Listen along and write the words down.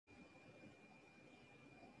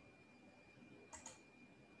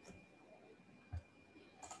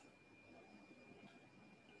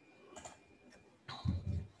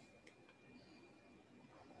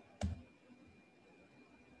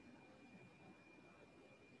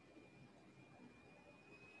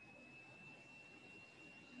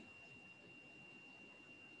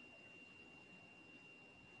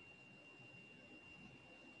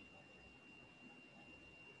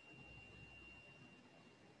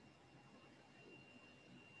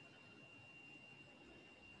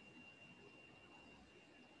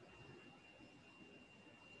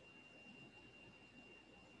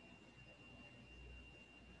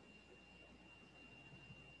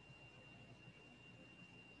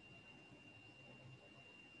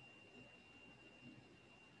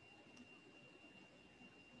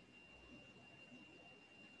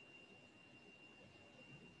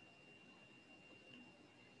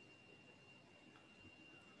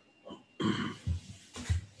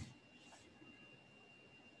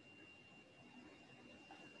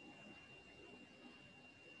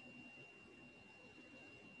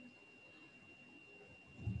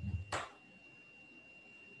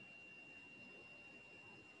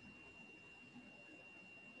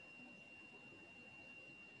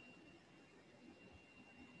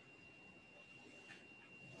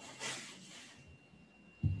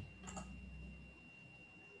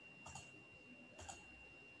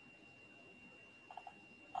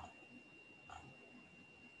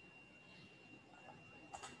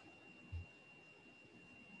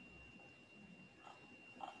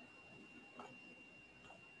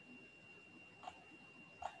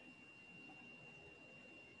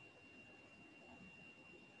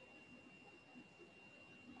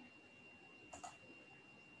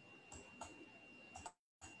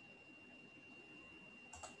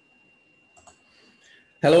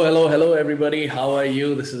Hello, everybody. How are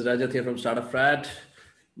you? This is Rajat here from StartupFrat,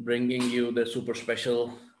 bringing you the super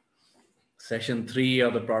special session 3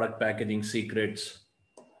 of the product packaging secrets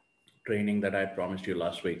training that I promised you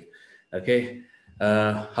last week. Okay.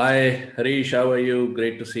 Hi, Harish. How are you?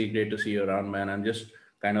 Great to see you around, man. I'm just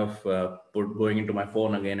kind of going into my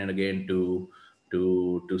phone again and again to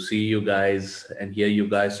see you guys and hear you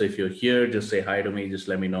guys. So if you're here, just say hi to me. Just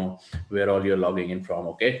let me know where all you're logging in from.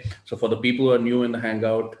 Okay. So for the people who are new in the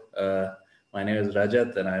Hangout, my name is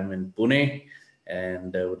Rajat and I'm in Pune,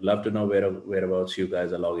 and I would love to know whereabouts you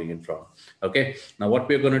guys are logging in from. Okay. Now what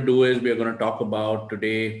we're going to do is we're going to talk about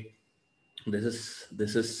today. This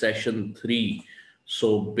is session 3.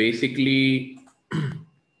 So basically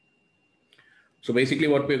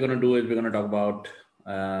what we're going to do is we're going to talk about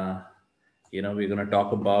we're going to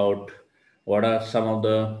talk about what are some of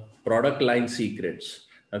the product line secrets.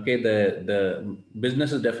 Okay, the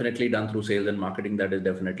business is definitely done through sales and marketing. That is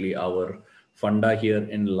definitely our funda here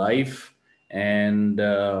in life. And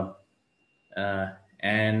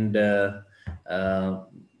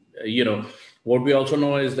what we also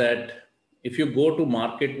know is that if you go to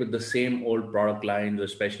market with the same old product lines,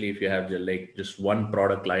 especially if you have just one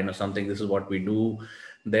product line or something, this is what we do,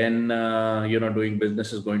 then doing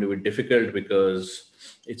business is going to be difficult because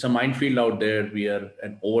it's a minefield out there. We are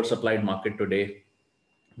an oversupplied market today.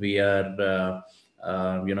 We are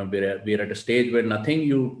we're at a stage where nothing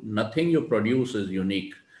you produce is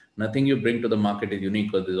unique. Nothing you bring to the market is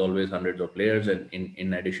unique because there's always hundreds of players. And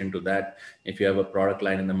in addition to that, if you have a product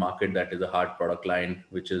line in the market that is a hard product line,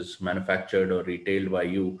 which is manufactured or retailed by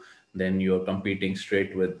you, then you're competing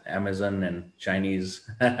straight with Amazon and Chinese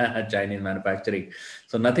manufacturing.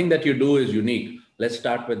 So nothing that you do is unique. Let's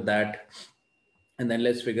start with that. And then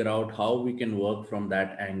let's figure out how we can work from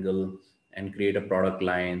that angle and create a product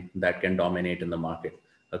line that can dominate in the market.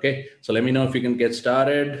 Okay, so let me know if you can get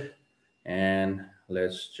started, and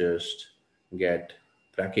let's just get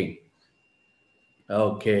cracking.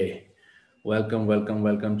 Okay,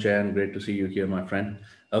 welcome, Chan. Great to see you here, my friend.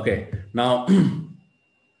 Okay, now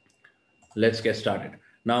let's get started.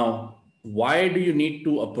 Now, why do you need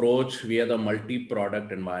to approach via the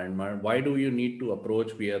multi-product environment? Why do you need to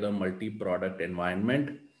approach via the multi-product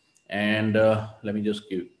environment? And let me just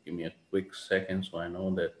give me a quick second so I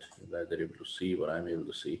know that you guys are able to see what I'm able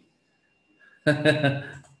to see.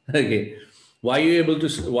 Okay. Why are you able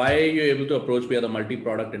to approach via the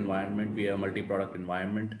multi-product environment,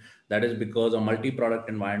 That is because a multi-product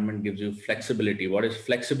environment gives you flexibility. What is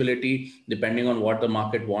flexibility? Depending on what the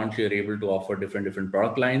market wants, you're able to offer different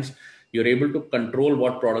product lines. You're able to control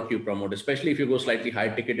what product you promote, especially if you go slightly high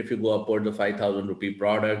ticket. If you go upwards of 5,000 rupee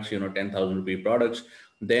products, 10,000 rupee products,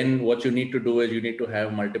 then what you need to do is you need to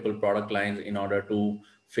have multiple product lines in order to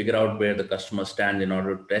figure out where the customer stands, in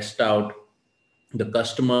order to test out the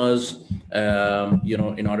customers,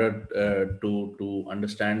 in order to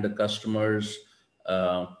understand the customer's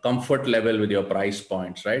comfort level with your price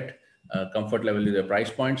points, right? Comfort level with your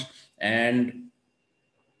price points. And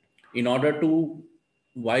in order to,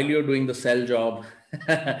 while you're doing the sell job,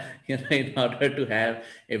 in order to have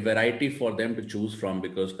a variety for them to choose from,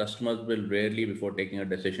 because customers will rarely, before taking a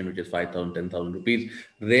decision which is 5,000, 10,000 rupees,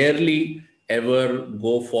 rarely ever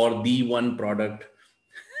go for the one product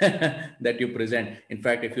that you present. In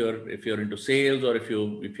fact, if you're into sales, or if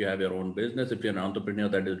you have your own business, if you're an entrepreneur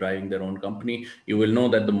that is driving their own company, you will know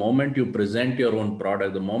that the moment you present your own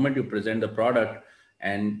product, the moment you present the product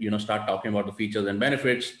and start talking about the features and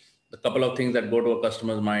benefits, the couple of things that go to a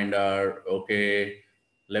customer's mind are, okay,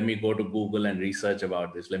 let me go to Google and research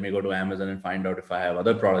about this. Let me go to Amazon and find out if I have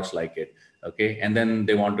other products like it. Okay. And then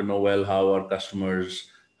they want to know, well, how are customers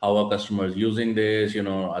using this?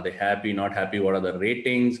 Are they happy, not happy? What are the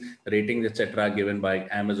ratings, etc., given by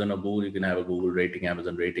Amazon or Google? You can have a Google rating,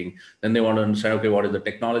 Amazon rating. Then they want to understand, okay, what is the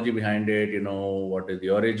technology behind it? What is the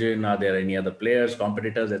origin? Are there any other players,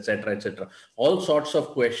 competitors, etc., etc.? All sorts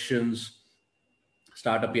of questions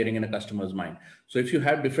start appearing in a customer's mind. So if you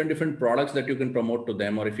have different products that you can promote to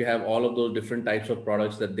them, or if you have all of those different types of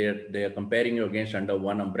products that they are comparing you against under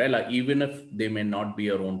one umbrella, even if they may not be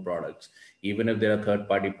your own products, even if there are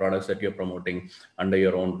third-party products that you're promoting under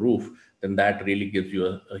your own roof, then that really gives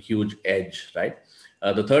you a huge edge, right?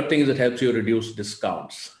 The third thing is it helps you reduce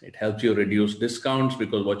discounts.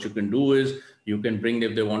 Because what you can do is you can bring,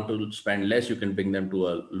 if they want to spend less, you can bring them to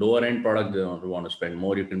a lower end product. They want to spend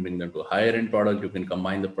more, you can bring them to a higher end product. You can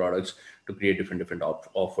combine the products to create different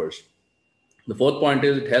offers. The fourth point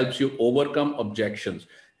is it helps you overcome objections.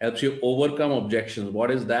 What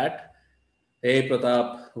is that? Hey,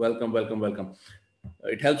 Pratap, welcome.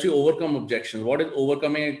 It helps you overcome objections. What is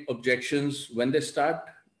overcoming objections? When they start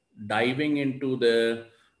diving into the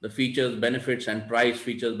features, benefits, and price,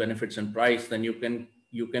 features, benefits, and price, then you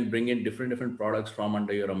can bring in different products from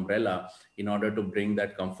under your umbrella in order to bring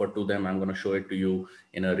that comfort to them. I'm going to show it to you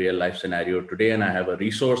in a real life scenario today. And I have a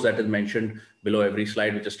resource that is mentioned below every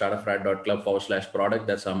slide, which is startupfrat.club/product.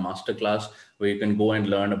 That's our masterclass where you can go and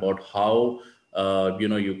learn about how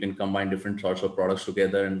you can combine different sorts of products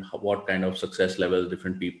together and what kind of success levels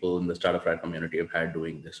different people in the StartupFrat community have had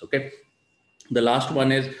doing this. Okay. The last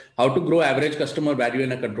one is how to grow average customer value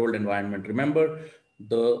in a controlled environment. Remember,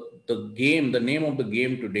 the name of the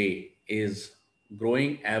game today is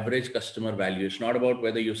growing average customer value. It's not about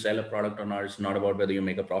whether you sell a product or not. It's not about whether you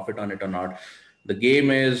make a profit on it or not. The game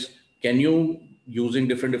is, can you, using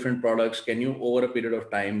different products, can you over a period of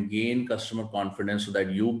time gain customer confidence so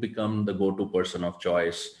that you become the go-to person of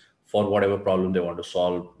choice for whatever problem they want to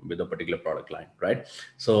solve with a particular product line, right?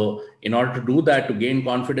 So in order to do that, to gain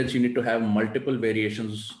confidence, you need to have multiple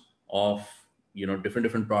variations of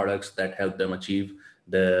different products that help them achieve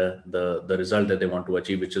the result that they want to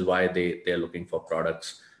achieve, which is why they're looking for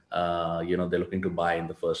products they're looking to buy in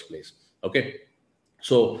the first place. Okay.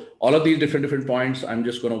 So all of these different points, I'm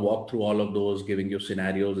just going to walk through all of those, giving you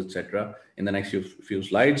scenarios, etc., in the next few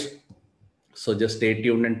slides. So just stay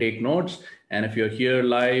tuned and take notes. And if you're here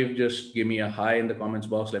live, just give me a hi in the comments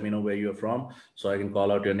box. Let me know where you're from so I can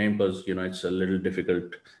call out your name, because it's a little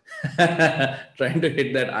difficult trying to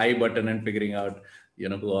hit that I button and figuring out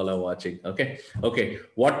who all are watching. Okay.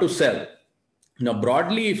 What to sell? Now,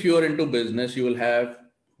 broadly, if you are into business, you will have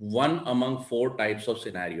one among four types of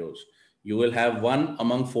scenarios.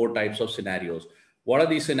 What are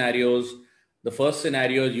these scenarios? The first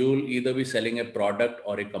scenario is you'll either be selling a product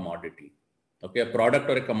or a commodity. Okay, a product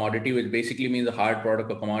or a commodity, which basically means a hard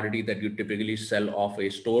product or commodity that you typically sell off a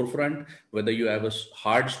storefront, whether you have a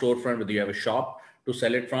hard storefront, whether you have a shop to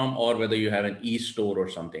sell it from, or whether you have an e-store or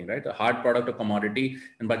something, right? A hard product or commodity.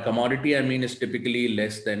 And by commodity, I mean it's typically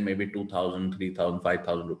less than maybe 2,000, 3,000,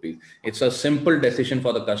 5,000 rupees. It's a simple decision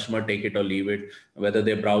for the customer, take it or leave it, whether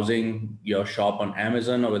they're browsing your shop on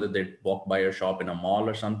Amazon or whether they walk by your shop in a mall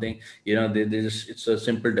or something. It's a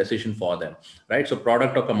simple decision for them, right? So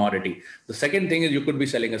product or commodity. The second thing is you could be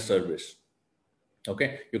selling a service.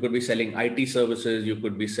 Okay, you could be selling IT services, you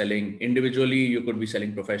could be selling individually, you could be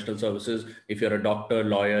selling professional services. If you're a doctor,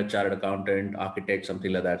 lawyer, chartered accountant, architect,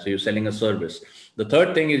 something like that. So you're selling a service. The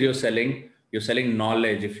third thing is you're selling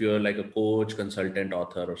knowledge. If you're like a coach, consultant,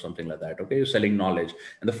 author, or something like that. Okay, you're selling knowledge.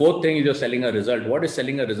 And the fourth thing is you're selling a result. What is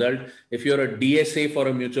selling a result? If you're a DSA for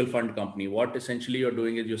a mutual fund company, what essentially you're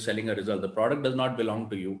doing is you're selling a result. The product does not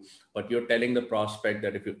belong to you, but you're telling the prospect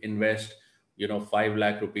that if you invest 5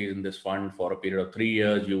 lakh rupees in this fund for a period of 3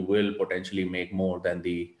 years, you will potentially make more than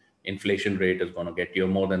the inflation rate is going to get you,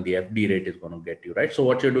 more than the FD rate is going to get you, right? So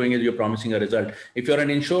what you're doing is you're promising a result. If you're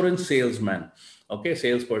an insurance salesman, okay,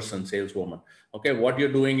 salesperson, saleswoman, okay, what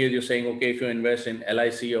you're doing is you're saying, okay, if you invest in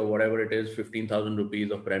LIC or whatever it is, 15,000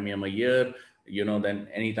 rupees of premium a year, then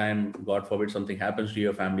anytime, God forbid, something happens to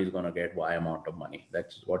your family is going to get Y amount of money.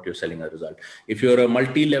 That's what you're selling a result. If you're a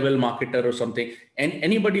multi-level marketer or something, and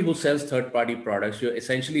anybody who sells third-party products, you're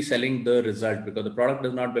essentially selling the result because the product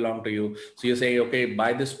does not belong to you. So you say, okay,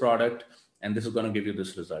 buy this product and this is going to give you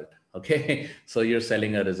this result. Okay. So you're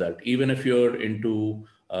selling a result. Even if you're into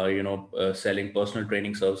selling personal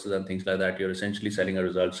training services and things like that, you're essentially selling a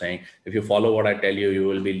result, saying, if you follow what I tell you, you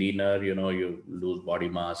will be leaner, you lose body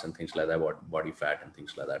mass and things like that, body fat and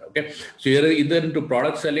things like that. Okay. So you're either into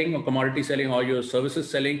product selling or commodity selling, or your services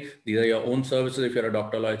selling. These are your own services. If you're a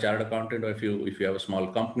doctor, lawyer, chartered accountant, or if you have a small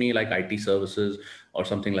company like IT services or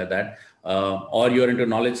something like that, or you're into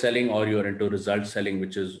knowledge selling, or you're into result selling,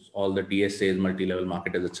 which is all the DSAs, multi-level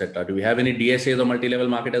marketers, etc. Do we have any DSAs or multi-level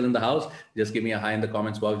marketers in the house? Just give me a hi in the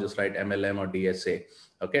comments box. Just write MLM or DSA.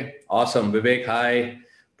 Okay, awesome. Vivek, hi.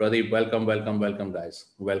 Pradeep, welcome, guys.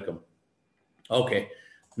 Welcome. Okay,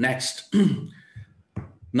 next.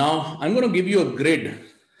 Now I'm going to give you a grid.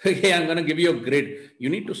 Okay, I'm going to give you a grid. You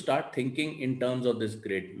need to start thinking in terms of this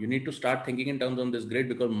grid.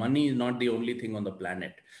 Because money is not the only thing on the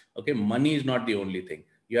planet. Okay, money is not the only thing.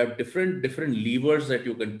 You have different levers that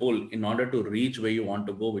you can pull in order to reach where you want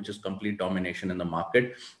to go, which is complete domination in the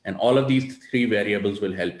market. And all of these three variables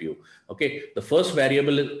will help you. Okay, the first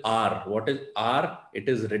variable is R. What is R? It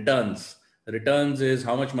is returns. Returns is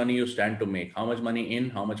how much money you stand to make, how much money in,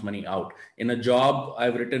 how much money out. In a job,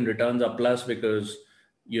 I've written returns are plus because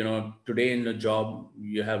today in a job,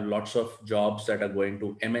 you have lots of jobs that are going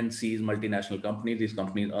to MNCs, multinational companies. These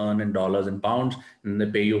companies earn in dollars and pounds, and they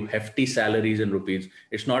pay you hefty salaries in rupees.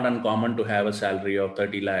 It's not uncommon to have a salary of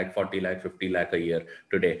 30 lakh, 40 lakh, 50 lakh a year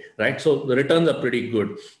today, right? So the returns are pretty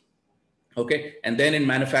good. Okay. And then in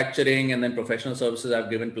manufacturing and then professional services, I've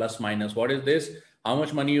given plus minus. What is this? How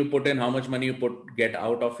much money you put in, how much money you get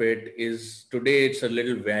out of it is today, it's a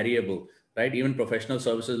little variable, right? Even professional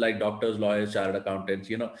services like doctors, lawyers, chartered accountants,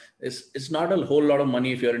 it's not a whole lot of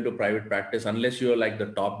money if you're into private practice, unless you're like the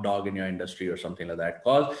top dog in your industry or something like that.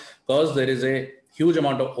 Cause there is a huge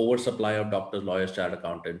amount of oversupply of doctors, lawyers, chartered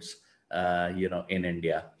accountants, in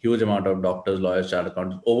India. Huge amount of doctors, lawyers, chartered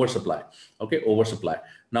accountants, oversupply. Okay, oversupply.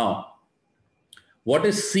 Now, what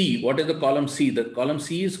is C? What is the column C? The column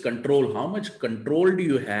C is control. How much control do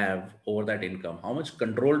you have over that income? How much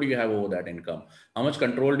control do you have over that income? How much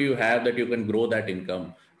control do you have that you can grow that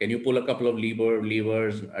income? Can you pull a couple of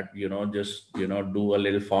levers, just, do a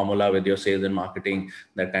little formula with your sales and marketing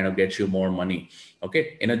that kind of gets you more money?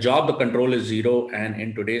 Okay. In a job, the control is zero. And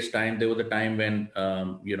in today's time, there was a time when,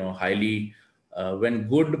 when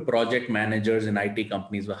good project managers in IT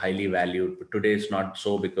companies were highly valued. But today it's not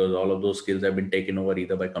so, because all of those skills have been taken over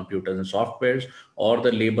either by computers and softwares, or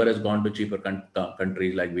the labor has gone to cheaper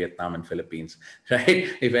countries like Vietnam and Philippines, right?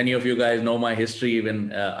 If any of you guys know my history,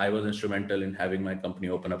 even I was instrumental in having my company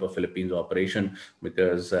open up a Philippines operation,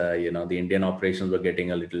 because, the Indian operations were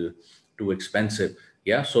getting a little too expensive.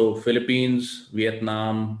 Yeah, so Philippines,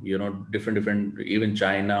 Vietnam, different, even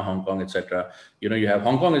China, Hong Kong, etc. You have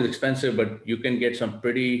Hong Kong is expensive, but you can get some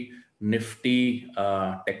pretty nifty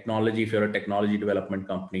technology if you're a technology development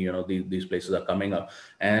company. These places are coming up,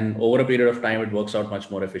 and over a period of time, it works out much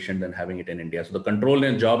more efficient than having it in India. So the control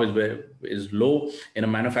in job is low. In a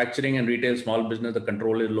manufacturing and retail small business, the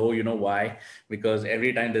control is low. You know why? Because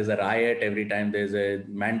every time there's a riot, every time there's a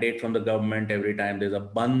mandate from the government, every time there's a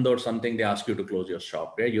band or something, they ask you to close your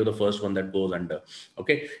shop. Yeah, you're the first one that goes under.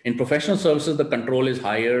 Okay. In professional services, the control is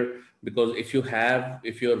higher, because if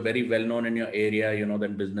you're very well known in your area,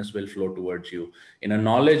 then business will flow towards you. In a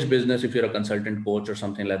knowledge business, if you're a consultant coach or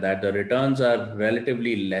something like that, the returns are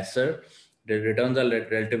relatively lesser. But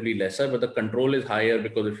the control is higher,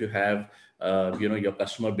 because if you have, your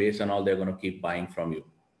customer base and all, they're going to keep buying from you.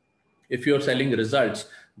 If you're selling results,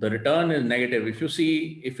 the return is negative. If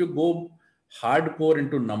you go hardcore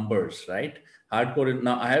into numbers, right?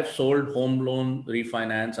 Now, I have sold home loan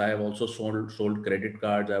refinance. I have also sold credit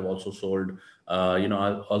cards. I've also sold,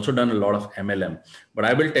 I've also done a lot of MLM. But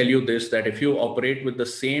I will tell you this, that if you operate with the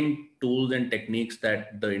same tools and techniques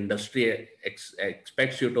that the industry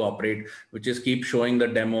expects you to operate, which is keep showing the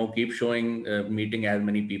demo, keep showing, meeting as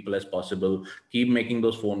many people as possible, keep making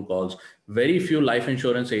those phone calls. Very few life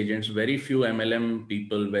insurance agents, very few MLM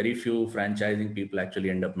people, very few franchising people actually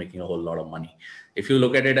end up making a whole lot of money. If you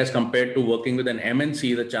look at it as compared to working with an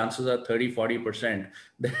MNC, the chances are 30-40%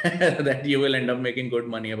 that you will end up making good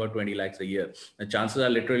money, about 20 lakhs a year. The chances are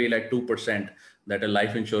literally like 2% that as a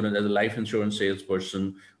life insurance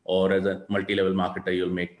salesperson or as a multi-level marketer, you'll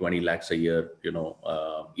make 20 lakhs a year,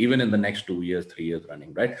 even in the next 2 years, 3 years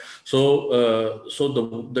running, right? So,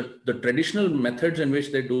 the traditional methods in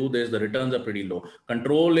which they do this, the returns are pretty low.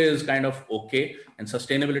 Control is kind of okay, and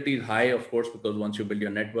sustainability is high, of course, because once you build your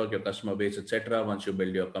network, your customer base, etc., once you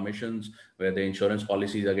build your commissions, where the insurance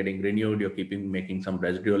policies are getting renewed, you're making some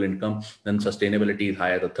residual income, then sustainability is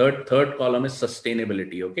higher. The third column is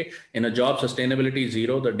sustainability. Okay, in a job, sustainability is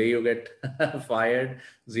zero. The day you get fired,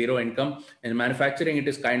 zero income. In manufacturing, it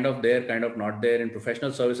is kind of there, kind of not there. In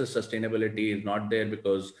professional services, sustainability is not there,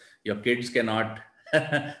 because your kids cannot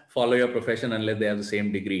follow your profession unless they have the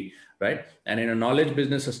same degree, right? And in a knowledge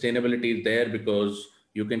business, sustainability is there, because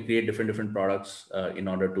you can create different products in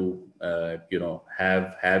order to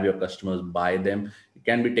have your customers buy them. It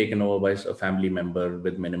can be taken over by a family member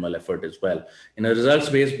with minimal effort as well. In a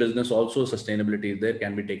results-based business, also sustainability is there,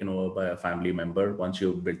 can be taken over by a family member once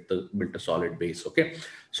you've built a solid base. Okay,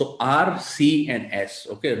 so R, C, and S.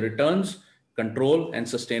 Okay, returns, control, and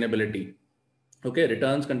sustainability. Okay,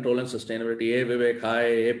 returns, control, and sustainability. Hey Vivek, hi.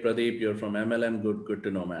 Hey Pradeep, you're from MLM. Good to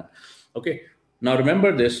know, man. Okay, now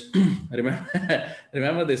remember this.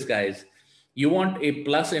 remember this, guys. You want a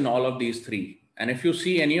plus in all of these three, and if you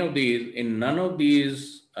see any of these, in none of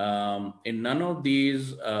these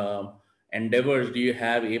endeavors do you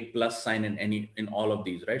have a plus sign in all of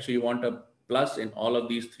these, right? So you want a plus in all of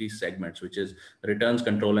these three segments, which is returns,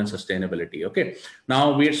 control, and sustainability. Okay.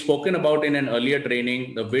 Now, we had spoken about in an earlier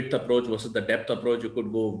training, the width approach versus the depth approach. You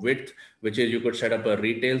could go width, which is you could set up a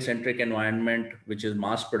retail-centric environment, which is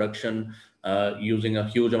mass production, using a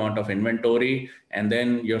huge amount of inventory. And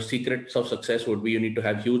then your secrets of success would be, you need to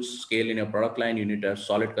have huge scale in your product line. You need to have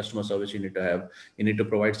solid customer service. You need to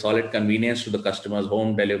provide solid convenience to the customers,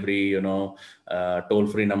 home delivery,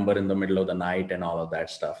 toll-free number in the middle of the night and all of that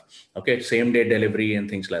stuff. Okay. Same day delivery and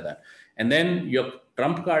things like that. And then your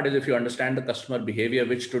trump card is if you understand the customer behavior,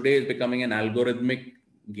 which today is becoming an algorithmic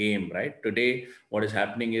game, right? Today, what is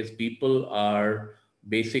happening is people are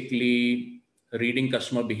basically reading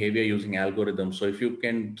customer behavior using algorithms. So if you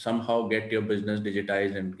can somehow get your business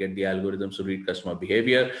digitized and get the algorithms to read customer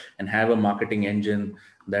behavior and have a marketing engine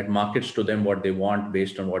that markets to them what they want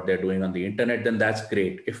based on what they're doing on the internet, then that's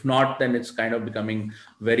great. If not, then it's kind of becoming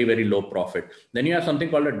very, very low profit. Then you have something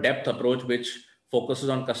called a depth approach, which focuses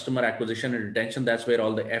on customer acquisition and retention. That's where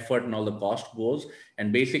all the effort and all the cost goes.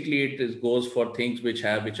 And basically goes for things which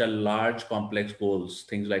are large, complex goals,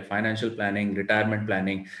 things like financial planning, retirement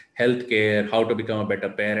planning, healthcare, how to become a better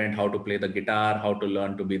parent, how to play the guitar, how to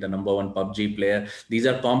learn to be the #1 PUBG player. These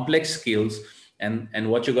are complex skills. And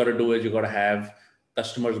what you got to do is you got to have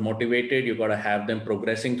customers motivated. You got to have them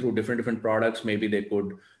progressing through different products. Maybe they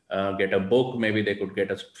could get a book, maybe they could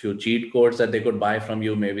get a few cheat codes that they could buy from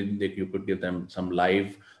you. Maybe you could give them some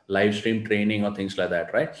live stream training or things like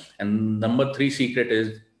that, right? And number 3 secret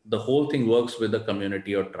is the whole thing works with a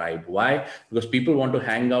community or tribe. Why? Because people want to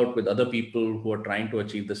hang out with other people who are trying to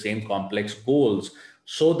achieve the same complex goals,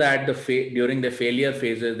 so that during the failure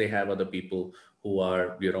phases, they have other people who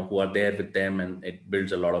are there with them, and it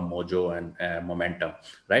builds a lot of mojo and momentum,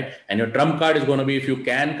 right? And your trump card is going to be, if you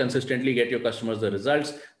can consistently get your customers the results,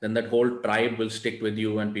 then that whole tribe will stick with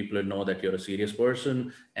you, and people will know that you're a serious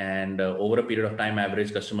person. And over a period of time,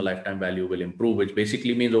 average customer lifetime value will improve, which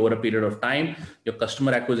basically means over a period of time, your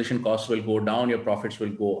customer acquisition costs will go down, your profits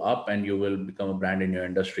will go up, and you will become a brand in your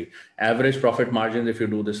industry. Average profit margins, if you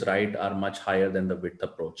do this right, are much higher than the width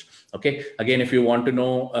approach. Okay. Again, if you want to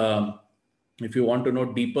know,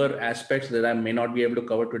 deeper aspects that I may not be able to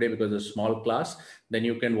cover today because it's a small class, then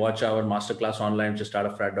you can watch our masterclass online, which is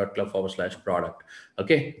startupfrat.club/product.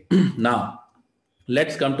 Okay. Now,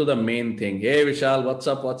 let's come to the main thing. Hey, Vishal, what's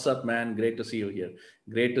up? What's up, man? Great to see you here.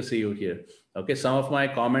 Great to see you here. Okay. Some of my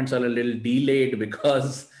comments are a little delayed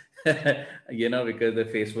because, because the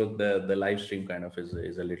Facebook, the live stream kind of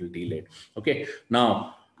is a little delayed. Okay.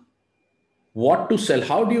 Now, what to sell?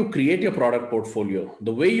 How do you create your product portfolio?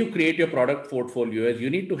 The way you create your product portfolio is you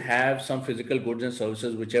need to have some physical goods and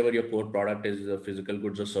services, whichever your core product is, the physical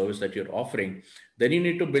goods or service that you're offering. Then you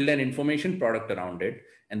need to build an information product around it.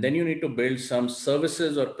 And then you need to build some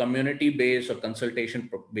services or community-based or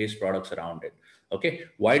consultation-based products around it. Okay.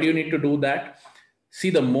 Why do you need to do that? See,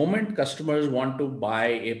 the moment customers want to buy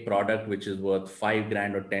a product which is worth 5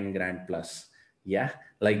 grand or 10 grand plus, yeah,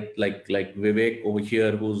 like Vivek over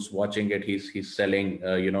here who's watching it, he's selling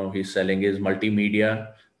he's selling his multimedia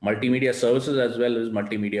services as well as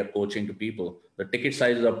multimedia coaching to people. The ticket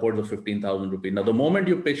size is upwards of 15,000 rupees. Now, the moment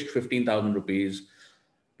you pitched 15,000 rupees,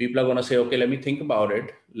 people are going to say, okay, let me think about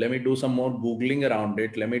it. Let me do some more Googling around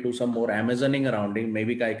it. Let me do some more Amazoning around it.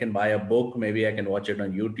 Maybe I can buy a book. Maybe I can watch it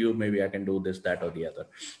on YouTube. Maybe I can do this, that, or the other.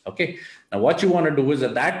 Okay. Now, what you want to do is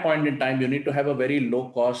at that point in time, you need to have a very low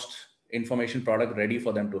cost information product ready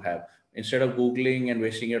for them to have. Instead of Googling and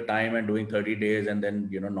wasting your time and doing 30 days and then,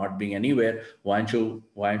 not being anywhere, why don't you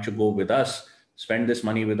go with us? Spend this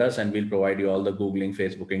money with us and we'll provide you all the Googling,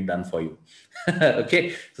 Facebooking done for you.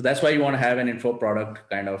 Okay. So that's why you want to have an info product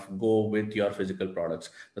kind of go with your physical products.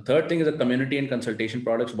 The third thing is a community and consultation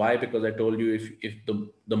products. Why? Because I told you, if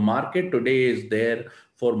the market today is there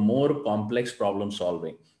for more complex problem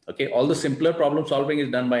solving. Okay, all the simpler problem solving is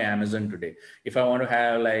done by Amazon today. If I want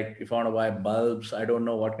to buy bulbs, I don't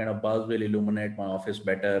know what kind of bulbs will illuminate my office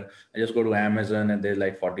better. I just go to Amazon and there's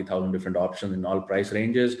like 40,000 different options in all price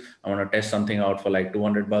ranges. I want to test something out for like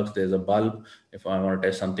 $200. There's a bulb. If I want to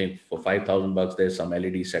test something for $5,000, there's some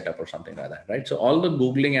LED setup or something like that, right? So all the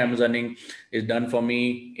Googling, Amazoning is done for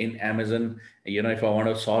me in Amazon. If I want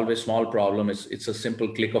to solve a small problem, it's a simple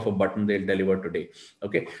click of a button, they'll deliver today.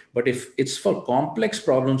 Okay. But if it's for complex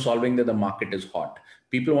problem solving, that the market is hot.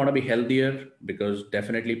 People want to be healthier because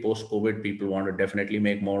definitely post-COVID, people want to definitely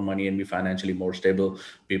make more money and be financially more stable.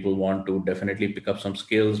 People want to definitely pick up some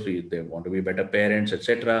skills. They want to be better parents,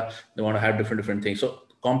 etc. They want to have different things. So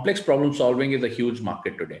complex problem solving is a huge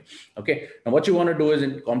market today. Okay. Now what you want to do is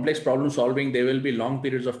in complex problem solving, there will be long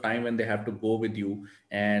periods of time when they have to go with you,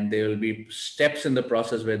 and there will be steps in the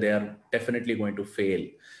process where they are definitely going to fail.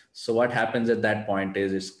 So what happens at that point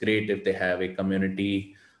is it's great if they have a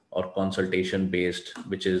community or consultation based,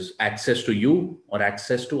 which is access to you or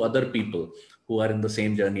access to other people who are in the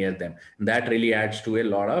same journey as them. And that really adds to a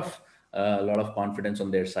lot of confidence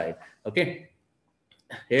on their side. Okay.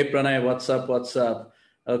 Hey, Pranay, what's up? What's up?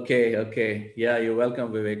 Okay. Yeah, you're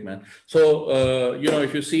welcome, Vivek, man. So,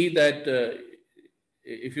 if you see that,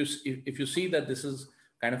 if you see that this is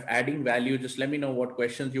kind of adding value, just let me know what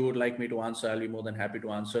questions you would like me to answer. I'll be more than happy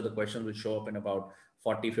to answer. The questions will show up in about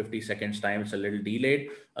 40-50 seconds time. It's a little delayed,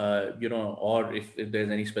 or if there's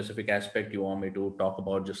any specific aspect you want me to talk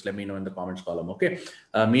about, just let me know in the comments column. Okay.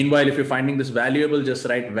 Meanwhile, if you're finding this valuable, just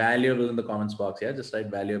write valuable in the comments box. Yeah, just write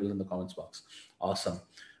valuable in the comments box. Awesome.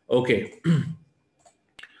 Okay.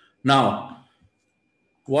 Now,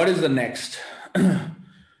 what is the next?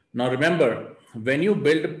 Now remember, when you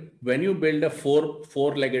build a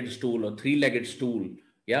four-legged stool or three-legged stool,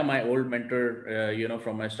 yeah, my old mentor,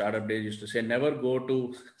 from my startup days used to say, never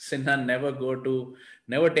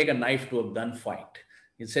take a knife to a gunfight.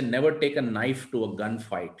 He said, never take a knife to a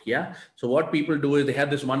gunfight. Yeah. So what people do is they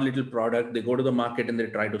have this one little product, they go to the market and they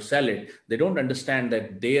try to sell it. They don't understand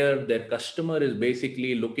that their customer is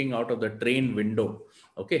basically looking out of the train window.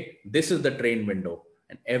 Okay. This is the train window.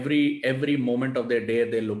 And every moment of their day,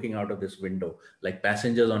 they're looking out of this window, like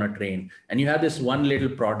passengers on a train. And you have this one little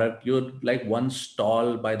product, you're like one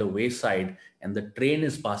stall by the wayside and the train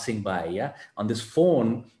is passing by. Yeah. On this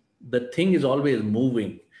phone, the thing is always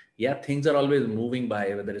moving. Yeah. Things are always moving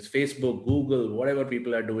by, whether it's Facebook, Google, whatever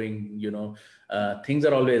people are doing, things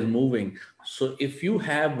are always moving. So if you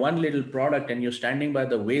have one little product and you're standing by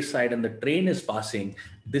the wayside and the train is passing,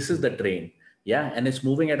 this is the train. Yeah, and it's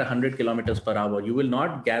moving at 100 kilometers per hour. You will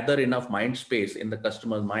not gather enough mind space in the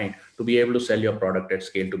customer's mind to be able to sell your product at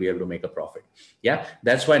scale, to be able to make a profit. Yeah,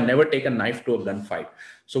 that's why never take a knife to a gunfight.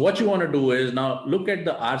 So what you want to do is now look at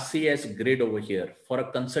the RCS grid over here. For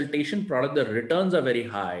a consultation product, the returns are very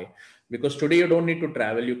high because today you don't need to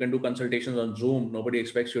travel. You can do consultations on Zoom. Nobody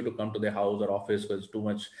expects you to come to their house or office because too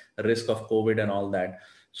much risk of COVID and all that.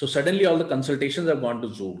 So suddenly all the consultations have gone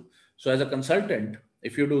to Zoom. So as a consultant,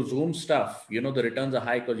 if you do Zoom stuff, the returns are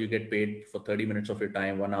high because you get paid for 30 minutes of your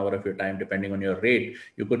time, 1 hour of your time, depending on your rate.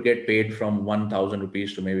 You could get paid from 1,000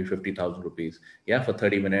 rupees to maybe 50,000 rupees. Yeah, for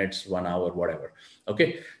 30 minutes, 1 hour, whatever.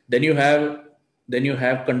 Okay. Then you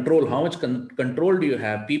have control. How much control do you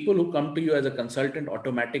have? People who come to you as a consultant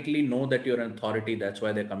automatically know that you're an authority. That's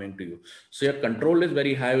why they're coming to you. So your control is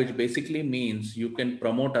very high, which basically means you can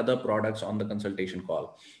promote other products on the consultation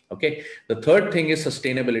call. Okay. The third thing is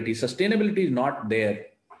sustainability. Sustainability is not there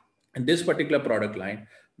in this particular product line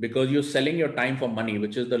because you're selling your time for money,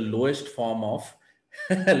 which is the lowest form of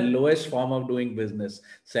doing business.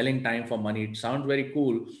 Selling time for money. It sounds very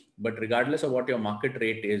cool, but regardless of what your market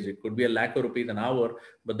rate is, it could be ₹1 lakh an hour,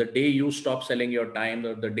 but the day you stop selling your time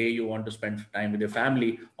or the day you want to spend time with your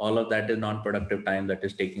family, all of that is non-productive time that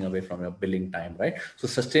is taking away from your billing time, right? So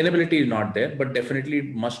sustainability is not there, but definitely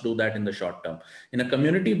must do that in the short term. In a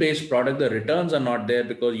community-based product, the returns are not there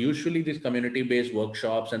because usually these community-based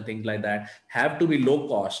workshops and things like that have to be low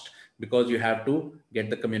cost, because you have to get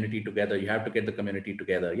the community together.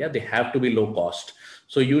 Yeah, they have to be low cost.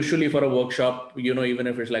 So usually for a workshop, even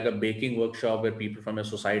if it's like a baking workshop where people from a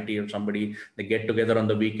society or somebody, they get together on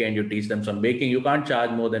the weekend, you teach them some baking, you can't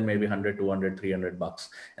charge more than maybe 100, 200, 300 bucks.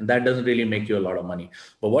 And that doesn't really make you a lot of money.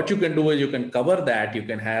 But what you can do is you can cover that. You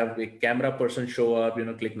can have a camera person show up,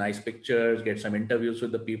 click nice pictures, get some interviews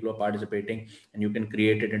with the people who are participating, and you can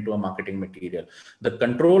create it into a marketing material. The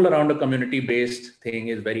control around a community-based thing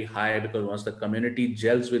is very high because once the community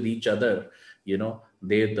gels with each other,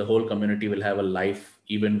 the whole community will have a life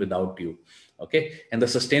even without you. Okay. And the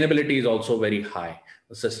sustainability is also very high.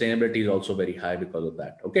 Because of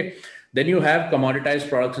that. Okay. Then you have commoditized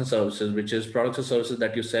products and services, which is products or services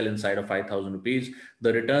that you sell inside of 5,000 rupees.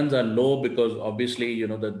 The returns are low because obviously,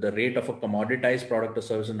 the rate of a commoditized product or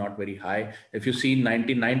service is not very high. If you see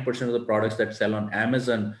 99% of the products that sell on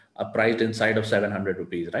Amazon are priced inside of 700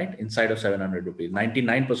 rupees, right? Inside of 700 rupees,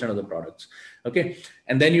 99% of the products. Okay.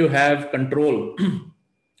 And then you have control.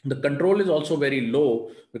 The control is also very low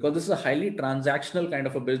because this is a highly transactional kind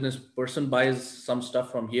of a business. Person buys some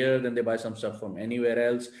stuff from here, then they buy some stuff from anywhere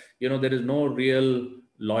else. There is no real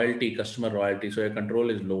loyalty, customer loyalty. So your control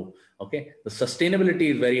is low. Okay. The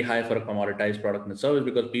sustainability is very high for a commoditized product and service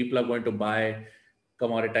because people are going to buy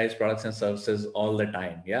commoditized products and services all the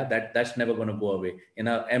time. Yeah, that's never going to go away. In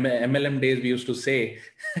our MLM days, we used to say,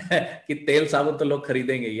 "Ki tel sabun to log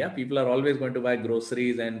kharidenge." Yeah, people are always going to buy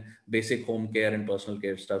groceries and basic home care and personal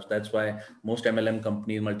care stuff. That's why most MLM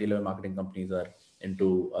companies, multi-level marketing companies, are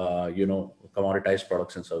into commoditized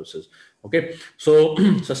products and services. Okay, so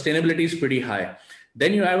sustainability is pretty high.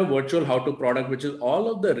 Then you have a virtual how-to product, which is all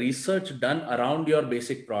of the research done around your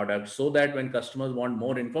basic product so that when customers want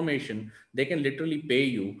more information, they can literally pay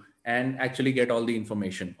you and actually get all the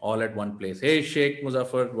information all at one place. Hey, Sheikh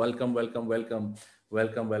Muzaffar, welcome.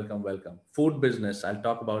 Food business. I'll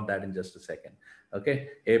talk about that in just a second. Okay.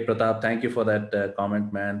 Hey, Pratap, thank you for that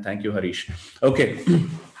comment, man. Thank you, Harish. Okay.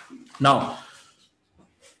 Now,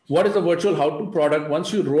 What is the virtual how-to product?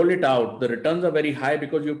 Once you roll it out, the returns are very high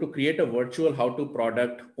because you have to create a virtual how-to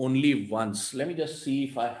product only once. Let me just see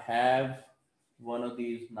if I have one of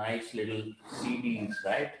these nice little CDs,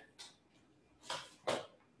 right?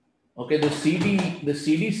 Okay, the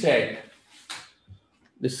CD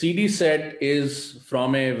set is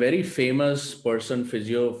from a very famous person,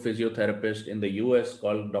 physiotherapist in the US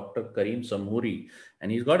called Dr. Karim Samhouri.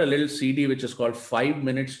 And he's got a little CD which is called 5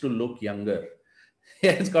 Minutes to Look Younger.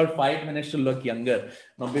 Yeah, it's called 5 Minutes to Look Younger.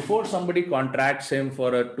 Now, before somebody contracts him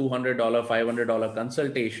for a $200, $500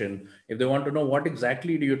 consultation, if they want to know what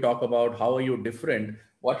exactly do you talk about, how are you different,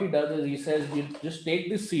 what he does is he says, you just take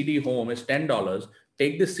this CD home, it's $10,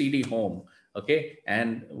 take this CD home, okay,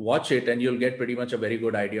 and watch it, and you'll get pretty much a very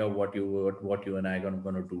good idea of what you and I are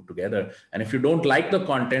going to do together. And if you don't like the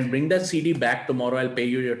content, bring that CD back tomorrow. I'll pay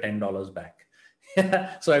you your $10 back.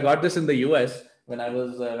 So I got this in the US. When I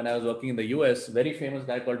was working in the US, very famous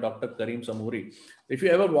guy called Dr. Karim Samhouri. If you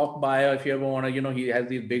ever walk by, or if you ever want to, he has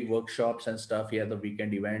these big workshops and stuff. He has the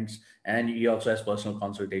weekend events, and he also has personal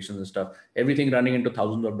consultations and stuff. Everything running into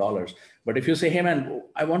thousands of dollars. But if you say, hey man,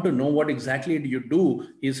 I want to know what exactly do you do,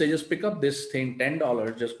 he'll say, just pick up this thing,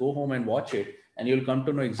 $10, just go home and watch it, and you'll come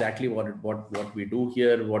to know exactly what we do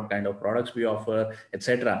here, what kind of products we offer,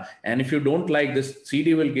 etc. And if you don't like this,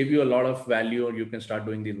 CD will give you a lot of value, and you can start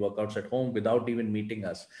doing these workouts at home without even meeting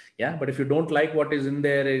us. Yeah. But if you don't like what is in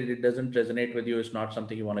there, it doesn't resonate with you, it's not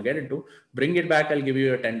something you want to get into, bring it back. I'll give you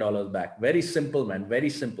your $10 back. Very simple, man. Very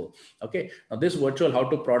simple. Okay. Now this virtual how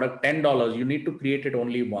to product, $10, you need to create it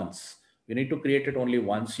only once. You need to create it only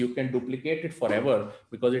once. You can duplicate it forever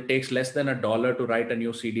because it takes less than $1 to write a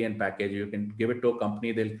new CD and package. You can give it to a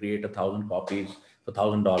company, they'll create 1,000 copies for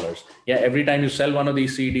 $1,000. Yeah, every time you sell one of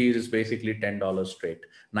these CDs, it's basically $10 straight,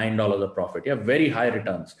 $9 of profit. Yeah, very high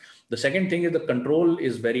returns. The second thing is the control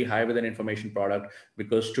is very high with an information product,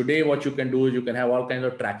 because today what you can do is you can have all kinds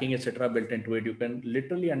of tracking, etc. built into it. You can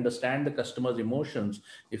literally understand the customer's emotions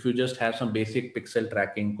if you just have some basic pixel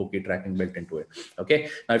tracking, cookie tracking built into it. Okay.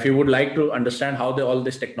 Now, if you would like to understand how all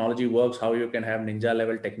this technology works, how you can have ninja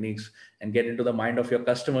level techniques and get into the mind of your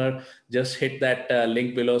customer, just hit that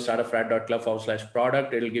link below,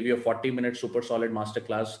 startupfrat.club/product. It'll give you a 40-minute super solid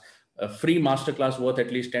masterclass, a free masterclass worth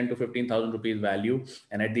at least 10 to 15,000 rupees value.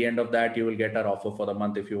 And at the end of that, you will get our offer for the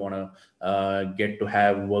month if you want to get to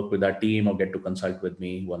have work with our team or get to consult with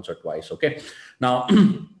me once or twice. Okay. Now,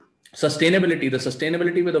 sustainability. The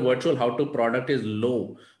sustainability with the virtual how-to product is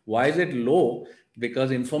low. Why is it low?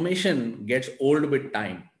 Because information gets old with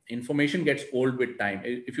time. Information gets old with time.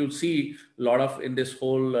 If you see a lot of in this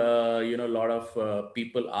whole, a lot of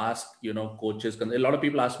people ask, coaches, a lot of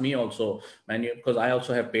people ask me also, man, because I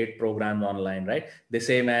also have paid programs online, right? They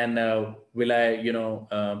say, man, will I,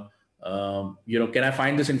 can I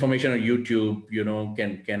find this information on YouTube?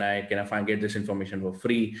 Can I get this information for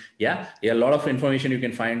free? Yeah. A lot of information you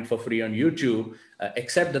can find for free on YouTube,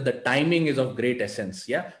 except that the timing is of great essence.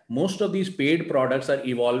 Yeah. Most of these paid products are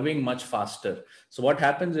evolving much faster. So what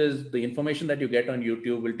happens is the information that you get on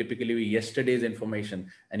YouTube will typically be yesterday's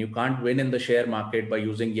information, and you can't win in the share market by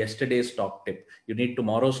using yesterday's stock tip. You need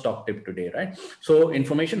tomorrow's stock tip today, right? So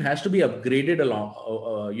information has to be upgraded along,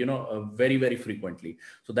 very, very frequently.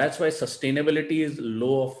 So that's why sustainability is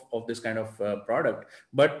low of this kind of product.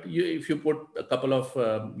 But if you put a couple of,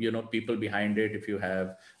 people behind it, if you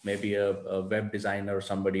have maybe a web designer or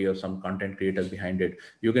somebody or some content creators behind it,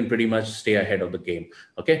 you can pretty much stay ahead of the game.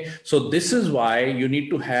 Okay. So this is why you need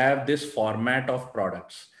to have this format of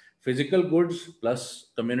products: physical goods plus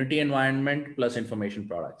community environment plus information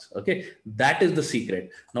products. Okay. That is the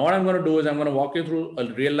secret. Now, what I'm going to do is I'm going to walk you through a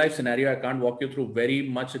real life scenario. I can't walk you through very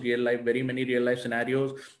many real life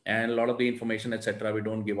scenarios, and a lot of the information, etc. we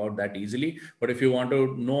don't give out that easily. But if you want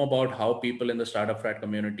to know about how people in the StartupFrat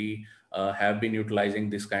community have been utilizing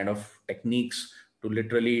this kind of techniques to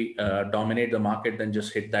literally dominate the market, then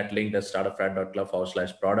just hit that link, that's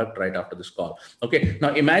startupfrat.club/product right after this call. Okay.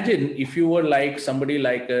 Now imagine if you were like somebody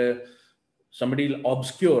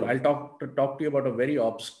obscure. I'll talk to you about a very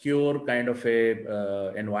obscure kind of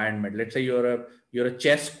a environment. Let's say you're a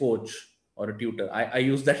chess coach or a tutor. I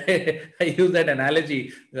use that I use that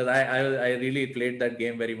analogy because I really played that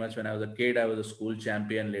game very much when I was a kid. I was a school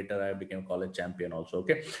champion. Later, I became a college champion also.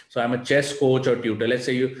 Okay, so I'm a chess coach or tutor. Let's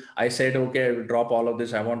say I said, okay, I will drop all of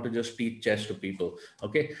this. I want to just teach chess to people.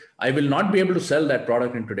 Okay, I will not be able to sell that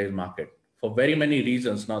product in today's market for very many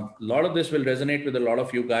reasons. Now, a lot of this will resonate with a lot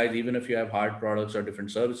of you guys, even if you have hard products or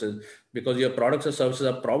different services, because your products or services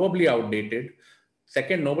are probably outdated.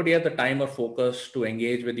 Second, nobody has the time or focus to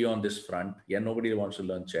engage with you on this front. Yeah, nobody wants to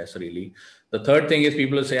learn chess really. The third thing is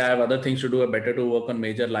people say, I have other things to do. Better to work on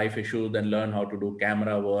major life issues than learn how to do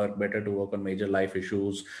camera work. Better to work on major life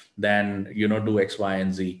issues than, do X, Y,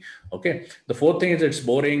 and Z. Okay. The fourth thing is it's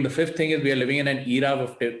boring. The fifth thing is we are living in an era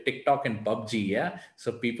of TikTok and PUBG. Yeah.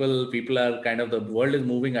 So people are kind of, the world is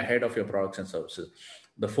moving ahead of your products and services.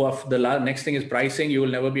 The next thing is pricing. You will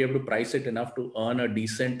never be able to price it enough to earn a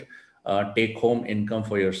decent take-home income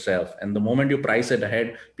for yourself. And the moment you price it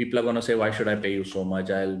ahead, people are going to say, why should I pay you so much?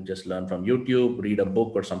 I'll just learn from YouTube, read a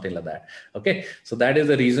book or something like that. Okay. So that is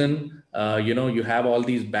the reason, you have all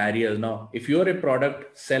these barriers. Now, if you're a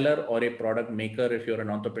product seller or a product maker, if you're an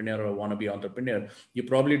entrepreneur or wannabe entrepreneur, you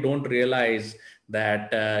probably don't realize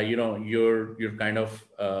that, you're kind of,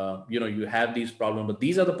 you have these problems, but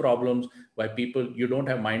these are the problems why you don't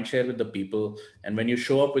have mind share with the people. And when you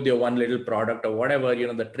show up with your one little product or whatever,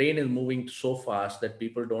 the train is moving so fast that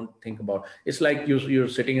people don't think about. It's like you're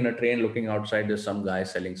sitting in a train looking outside, there's some guy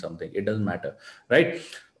selling something. It doesn't matter, right?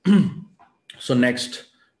 So next,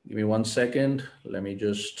 give me 1 second. Let me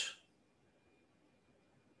just,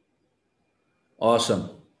 awesome.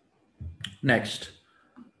 Next.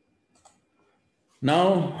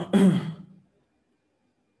 Now,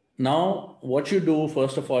 what you do,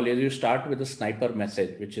 first of all, is you start with a sniper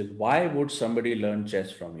message, which is, why would somebody learn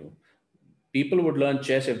chess from you? People would learn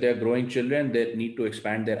chess if they're growing children. They need to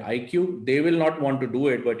expand their IQ. They will not want to do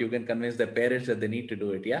it, but you can convince their parents that they need to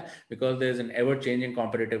do it. Yeah, because there's an ever-changing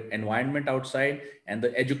competitive environment outside, and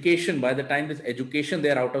the education, by the time this education,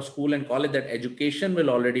 they're out of school and college, that education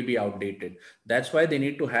will already be outdated. That's why they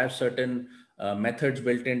need to have certain methods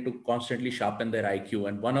built in to constantly sharpen their IQ.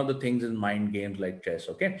 And one of the things is mind games like chess.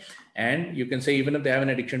 Okay. And you can say, even if they have an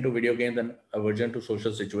addiction to video games and aversion to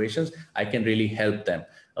social situations, I can really help them.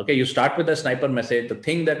 Okay. You start with a sniper message. The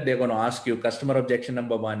thing that they're going to ask you, customer objection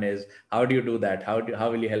number one is, how do you do that? How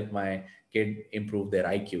will you help my kid improve their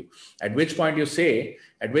IQ? At which point you say,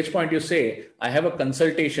 I have a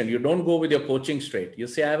consultation. You don't go with your coaching straight. You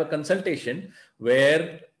say, I have a consultation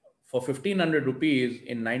where for 1,500 rupees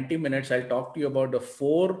in 90 minutes, I'll talk to you about the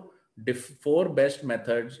four best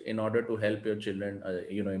methods in order to help your children,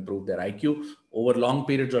 improve their IQ over long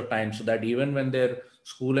periods of time, so that even when their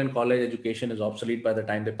school and college education is obsolete, by the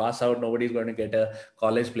time they pass out, nobody's going to get a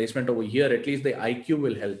college placement over here. At least the IQ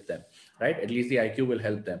will help them, right? At least the IQ will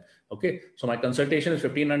help them. Okay. So my consultation is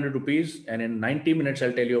 1,500 rupees. And in 90 minutes,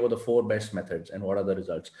 I'll tell you about the 4 best methods and what are the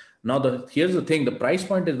results. Now, here's the thing. The price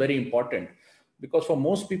point is very important. Because for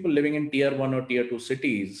most people living in tier 1 or tier 2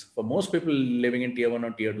 cities, instead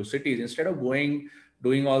of doing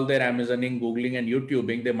all their Amazoning, Googling and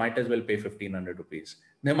YouTubing, they might as well pay 1,500 rupees.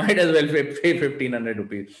 They might as well pay 1,500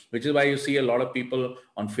 rupees, which is why you see a lot of people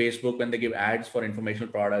on Facebook when they give ads for informational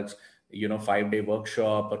products, 5-day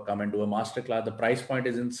workshop or come and do a masterclass. The price point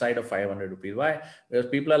is inside of 500 rupees. Why? Because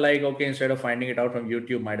people are like, okay, instead of finding it out from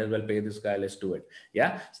YouTube, might as well pay this guy. Let's do it.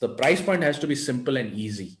 Yeah. So the price point has to be simple and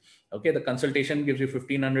easy. Okay, the consultation gives you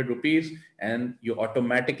 1,500 rupees and you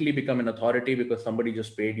automatically become an authority because somebody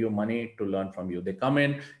just paid you money to learn from you. They come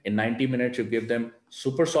in 90 minutes, you give them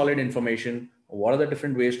super solid information. What are the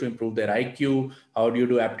different ways to improve their IQ? How do you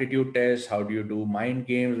do aptitude tests? How do you do mind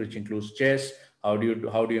games, which includes chess? How do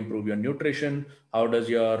you improve your nutrition? How does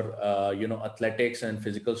your, athletics and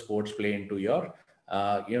physical sports play into your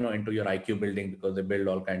into your IQ building, because they build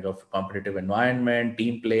all kinds of competitive environment,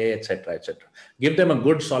 team play, etc., etc. Give them a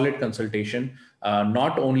good, solid consultation,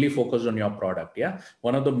 not only focused on your product. Yeah.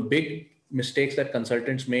 One of the big mistakes that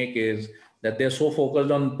consultants make is that they're so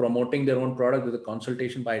focused on promoting their own product that the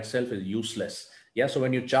consultation by itself is useless. Yeah. So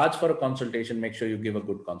when you charge for a consultation, make sure you give a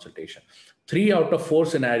good consultation. 3 out of 4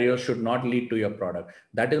 scenarios should not lead to your product.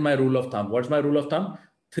 That is my rule of thumb. What's my rule of thumb?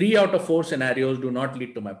 3 out of 4 scenarios do not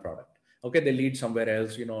lead to my product. Okay, they lead somewhere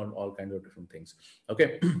else, all kinds of different things.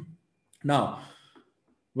 Okay. Now,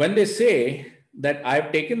 when they say that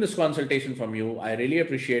I've taken this consultation from you, I really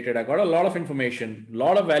appreciate it. I got a lot of information, a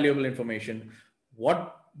lot of valuable information.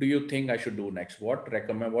 What do you think I should do next? What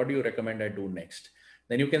do you recommend I do next?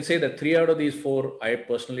 Then you can say that 3 out of these 4, I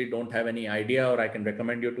personally don't have any idea, or I can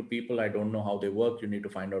recommend you to people. I don't know how they work. You need to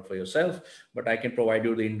find out for yourself, but I can provide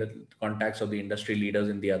you the contacts of the industry leaders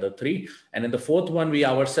in the other 3. And in the 4th one, we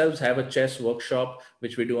ourselves have a chess workshop,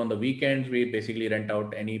 which we do on the weekends. We basically rent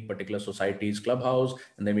out any particular society's clubhouse,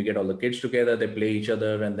 and then we get all the kids together, they play each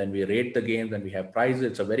other, and then we rate the games and we have prizes.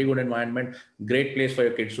 It's a very good environment, great place for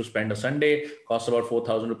your kids to spend a Sunday. Costs about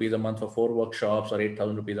 4,000 rupees a month for 4 workshops, or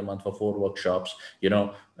 8,000 rupees a month for 4 workshops.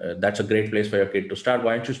 That's a great place for your kid to start.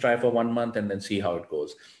 Why don't you try for 1 month and then see how it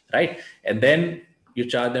goes, right? And then you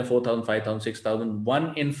charge them 4,000, 5,000, 6,000.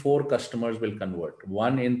 1 in 4 customers will convert.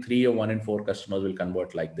 1 in 3 or 1 in 4 customers will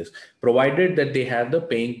convert like this, provided that they have the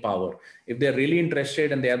paying power. If they're really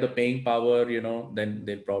interested and they have the paying power, then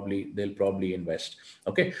they'll probably invest.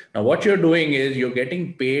 Okay. Now what you're doing is you're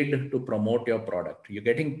getting paid to promote your product. You're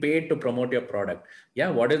getting paid to promote your product. Yeah.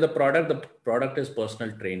 What is the product? The product is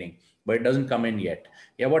personal training, but it doesn't come in yet.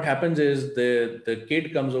 Yeah, what happens is the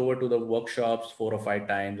kid comes over to the workshops 4 or 5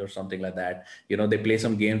 times or something like that. They play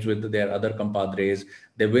some games with their other compadres.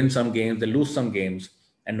 They win some games, they lose some games,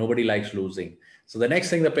 and nobody likes losing. So the next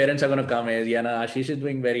thing the parents are going to come is, yeah, nah, Ashish is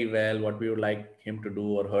doing very well. What we would like him to do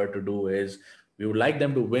or her to do is we would like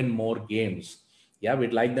them to win more games. Yeah,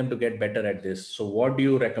 we'd like them to get better at this. So what do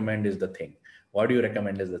you recommend is the thing? What do you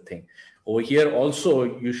recommend is the thing? Over here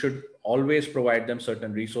also, you should always provide them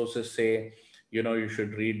certain resources. Say, you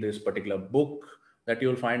should read this particular book that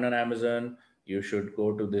you'll find on Amazon. You should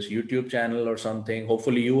go to this YouTube channel or something.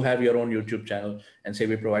 Hopefully you have your own YouTube channel, and say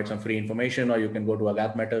we provide some free information, or you can go to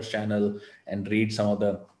Agathe Matter's channel and read some of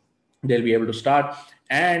they'll be able to start.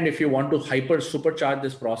 And if you want to supercharge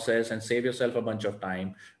this process and save yourself a bunch of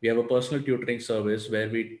time, we have a personal tutoring service where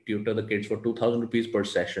we tutor the kids for 2,000 rupees per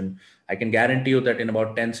session. I can guarantee you that in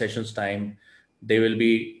about 10 sessions time, they will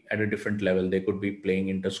be at a different level. They could be playing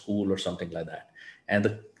inter school or something like that.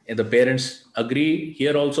 And the parents agree.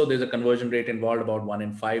 Here also there's a conversion rate involved, about 1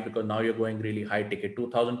 in 5, because now you're going really high ticket.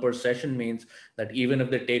 2,000 per session means that even if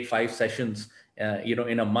they take 5 sessions,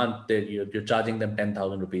 in a month, you're charging them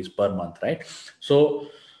 10,000 rupees per month, right? So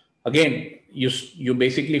again, you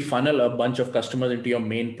basically funnel a bunch of customers into your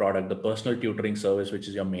main product, the personal tutoring service, which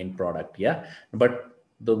is your main product. Yeah. But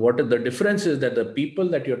the difference is that the people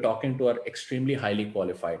that you're talking to are extremely highly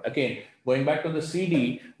qualified. Again, going back to the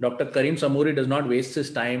CD, Dr. Karim Samuri does not waste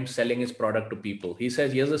his time selling his product to people. He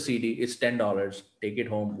says, here's a CD, it's $10, take it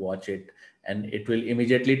home, watch it, and it will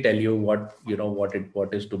immediately tell you what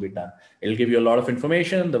is to be done. It'll give you a lot of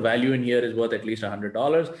information. The value in here is worth at least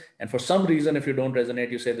 $100. And for some reason, if you don't resonate,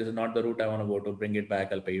 you say, this is not the route I want to go to, bring it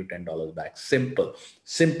back. I'll pay you $10 back. Simple.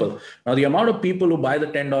 Now, the amount of people who buy the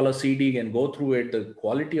 $10 CD and go through it, the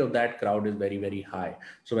quality of that crowd is very, very high.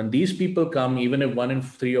 So when these people come, even if 1 in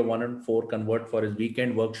 3 or 1 in 4 convert for his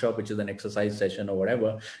weekend workshop, which is an exercise session or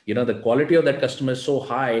whatever, the quality of that customer is so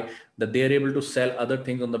high that they're able to sell other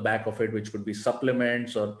things on the back of it, which could be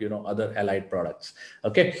supplements or other allied products.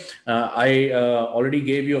 Okay, I already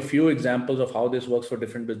gave you a few examples of how this works for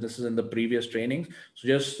different businesses in the previous trainings. So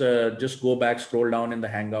just go back, scroll down in the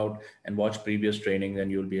Hangout and watch previous trainings, and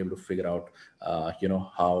you'll be able to figure out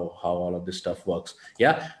how all of this stuff works.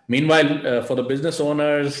 Yeah. Meanwhile, for the business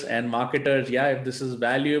owners and marketers, yeah, if this is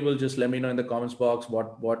valuable, just let me know in the comments box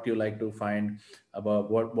what you like to find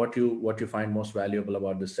about what you find most valuable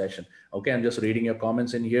about this session. Okay, I'm just reading your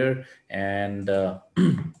comments in here, and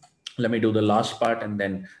let me do the last part, and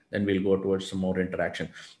then we'll go towards some more interaction.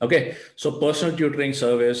 Okay, so personal tutoring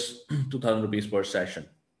service, 2,000 rupees per session.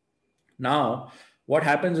 Now, what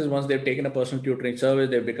happens is once they've taken a personal tutoring service,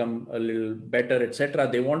 they've become a little better, etc.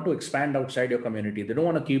 They want to expand outside your community. They don't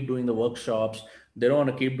want to keep doing the workshops. They don't want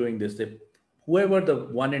to keep doing this. Whoever the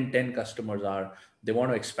 1 in 10 customers are, they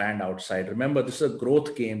want to expand outside. Remember, this is a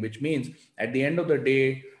growth game, which means at the end of the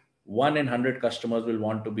day, 1 in 100 customers will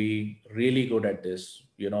want to be really good at this.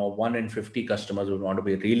 1 in 50 customers will want to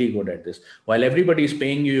be really good at this. While everybody is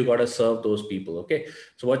paying you, you got to serve those people. Okay.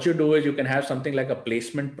 So what you do is you can have something like a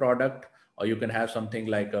placement product, or you can have something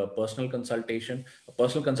like a personal consultation. A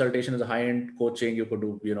personal consultation is a high-end coaching. You could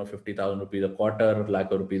do, 50,000 rupees a quarter, lakh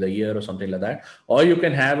rupees a year, or something like that. Or you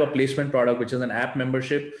can have a placement product, which is an app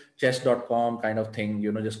membership, chess.com kind of thing.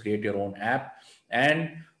 Just create your own app, and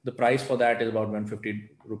the price for that is about 150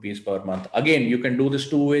 rupees per month. Again, you can do this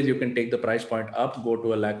 2 ways. You can take the price point up, go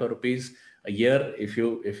to a lakh rupees a year if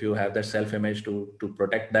you have that self-image to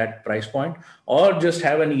protect that price point, or just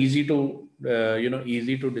have an easy to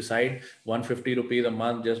decide 150 rupees a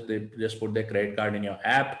month. They just put their credit card in your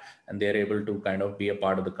app, and they're able to kind of be a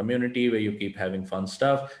part of the community where you keep having fun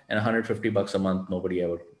stuff. And 150 bucks a month, nobody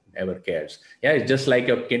ever cares. Yeah, it's just like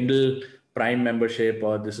your Kindle Prime membership,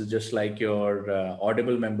 or this is just like your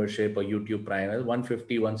Audible membership or YouTube Prime.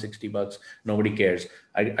 150, 160 bucks, nobody cares.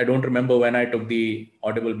 I don't remember when I took the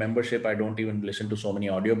Audible membership. I don't even listen to so many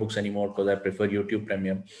audiobooks anymore because I prefer YouTube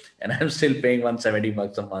Premium, and I'm still paying 170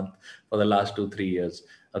 bucks a month for the last 2-3 years.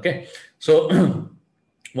 Okay, so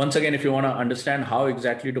once again, if you want to understand how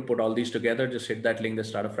exactly to put all these together, just hit that link, the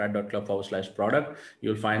startupfrat.club/product.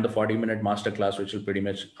 You'll find the 40-minute masterclass, which will pretty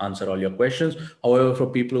much answer all your questions. However, for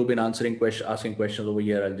people who've been asking questions over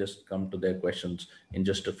here, I'll just come to their questions in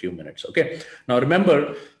just a few minutes. Okay. Now,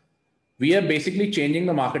 remember, We are basically changing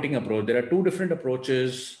the marketing approach. There are two different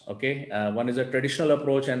approaches. Okay. One is a traditional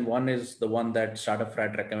approach and one is the one that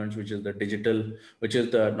StartupFrat recommends, which is the digital, which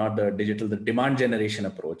is not the digital, the demand generation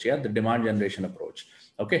approach. Yeah. The demand generation approach.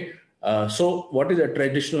 Okay. So what is a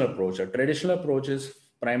traditional approach? A traditional approach is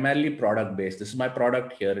primarily product based. This is my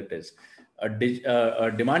product. Here it is.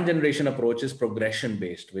 A demand generation approach is progression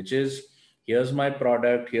based, which is here's my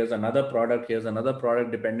product, here's another product, here's another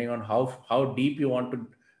product, depending on how deep you want to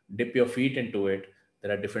dip your feet into it.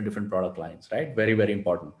 There are different product lines, right? Very, very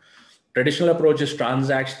important. Traditional approach is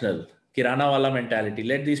transactional, kirana wala mentality.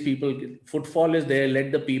 Let these people, footfall is there,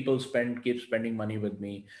 let the people keep spending money with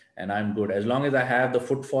me and I'm good. As long as I have the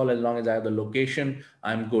footfall, as long as I have the location,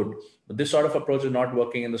 I'm good. But this sort of approach is not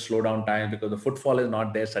working in the slowdown times because the footfall is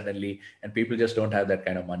not there suddenly and people just don't have that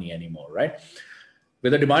kind of money anymore, right?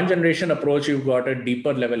 With a demand generation approach, you've got a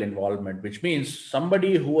deeper level involvement, which means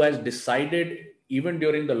somebody who has decided even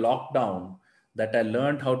during the lockdown that I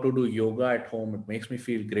learned how to do yoga at home. It makes me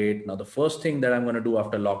feel great. Now, the first thing that I'm going to do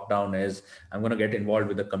after lockdown is I'm going to get involved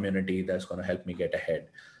with the community that's going to help me get ahead.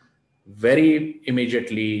 Very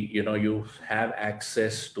immediately, you have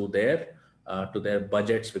access to their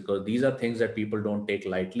budgets, because these are things that people don't take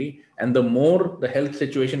lightly. And the more the health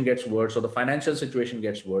situation gets worse or the financial situation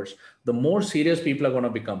gets worse, the more serious people are going to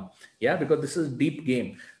become. Yeah, because this is deep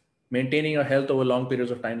game. Maintaining your health over long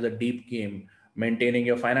periods of time is a deep game. Maintaining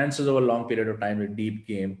your finances over a long period of time is a deep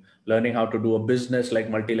game. Learning how to do a business like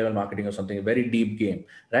multi-level marketing or something, a very deep game,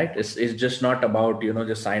 right? It's just not about,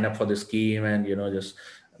 just sign up for the scheme and, just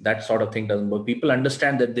that sort of thing doesn't work. People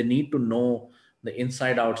understand that they need to know the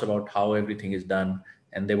inside outs about how everything is done,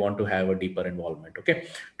 and they want to have a deeper involvement. Okay.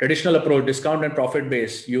 Traditional approach, discount and profit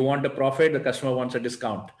based. You want a profit, the customer wants a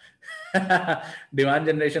discount. Demand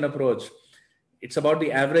generation approach, it's about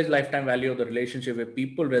the average lifetime value of the relationship. If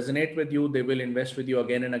people resonate with you, they will invest with you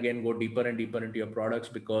again and again, go deeper and deeper into your products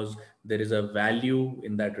because there is a value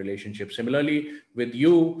in that relationship. Similarly, with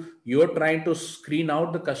you, you're trying to screen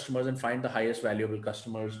out the customers and find the highest valuable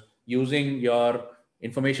customers using your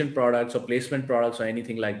information products or placement products or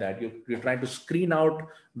anything like that. You're trying to screen out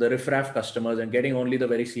the riffraff customers and getting only the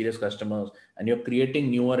very serious customers, and you're creating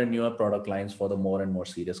newer and newer product lines for the more and more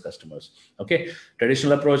serious customers. Okay.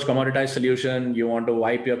 Traditional approach, commoditized solution. You want to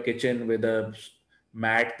wipe your kitchen with a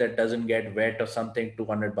mat that doesn't get wet or something,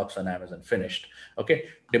 $200 on Amazon, finished. Okay.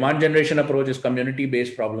 Demand generation approach is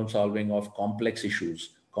community-based problem solving of complex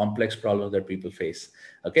issues, complex problems that people face.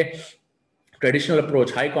 Okay. Traditional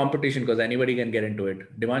approach, high competition because anybody can get into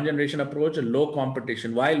it. Demand generation approach, low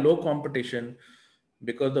competition. Why low competition?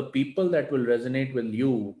 Because the people that will resonate with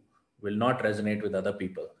you will not resonate with other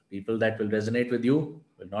people. People that will resonate with you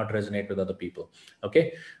will not resonate with other people.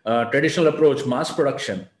 Okay. Traditional approach, mass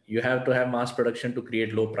production. You have to have mass production to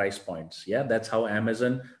create low price points. Yeah, that's how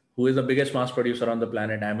Amazon, who is the biggest mass producer on the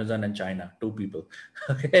planet, Amazon and China, two people.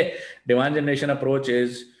 Okay. Demand generation approach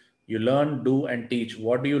is you learn, do, and teach.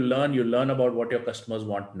 What do you learn? You learn about what your customers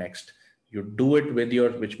want next. You do it with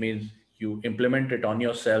which means you implement it on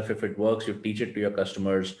yourself. If it works, you teach it to your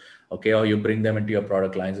customers, okay, or you bring them into your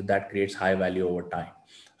product lines. That creates high value over time.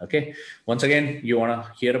 Okay. Once again, you want to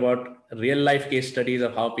hear about real life case studies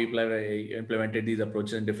of how people have implemented these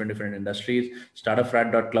approaches in different industries.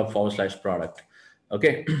 StartupFrat.club/product.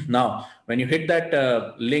 Okay. Now, when you hit that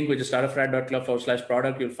link, which is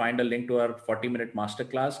StartupFrat.club/product, you'll find a link to our 40-minute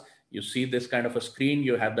masterclass. You see this kind of a screen.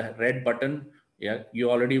 You have the red button. Yeah, you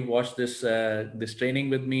already watched this training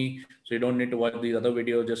with me, so you don't need to watch these other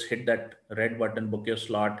videos. Just hit that red button, book your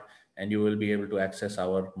slot, and you will be able to access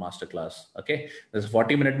our masterclass. Okay, there's a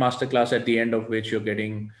 40-minute masterclass at the end of which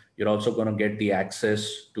you're also going to get the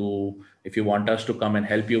access to, if you want us to come and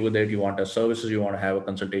help you with it, you want our services, you want to have a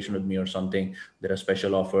consultation with me or something, there are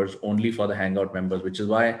special offers only for the Hangout members, which is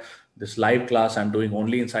why this live class I'm doing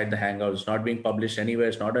only inside the Hangout. It's not being published anywhere.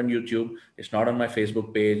 It's not on YouTube. It's not on my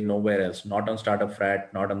Facebook page, nowhere else, not on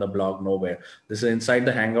StartupFrat, not on the blog, nowhere. This is inside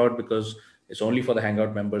the Hangout because it's only for the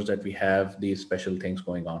Hangout members that we have these special things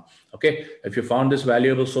going on. Okay. If you found this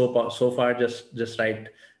valuable so far, just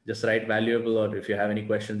write valuable, or if you have any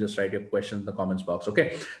questions, just write your questions in the comments box.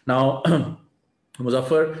 Okay. Now,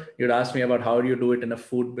 Muzaffar, you'd asked me about how do you do it in a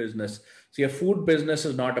food business. See, a food business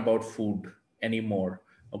is not about food anymore.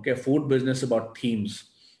 Okay. A food business is about themes.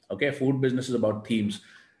 Okay. A food business is about themes.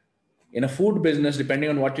 In a food business, depending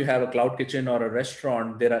on what you have, a cloud kitchen or a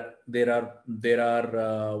restaurant, there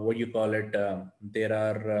are what you call it, there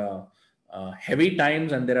are heavy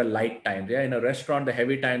times and there are light times. Yeah, in a restaurant, the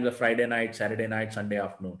heavy times are Friday night, Saturday night, Sunday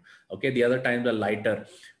afternoon. Okay, the other times are lighter.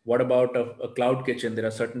 What about a cloud kitchen? There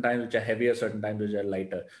are certain times which are heavier, certain times which are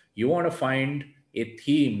lighter. You want to find a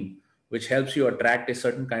theme which helps you attract a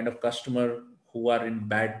certain kind of customer who are in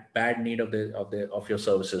bad need of your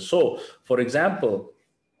services. So for example,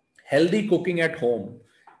 healthy cooking at home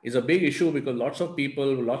is a big issue because lots of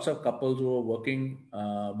people, lots of couples who are working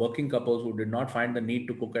couples who did not find the need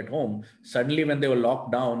to cook at home, suddenly when they were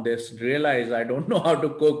locked down, they realized, I don't know how to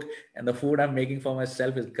cook and the food I'm making for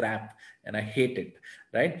myself is crap and I hate it,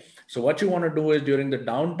 right? So what you want to do is during the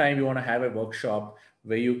downtime, you want to have a workshop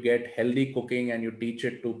where you get healthy cooking and you teach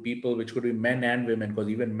it to people, which could be men and women, because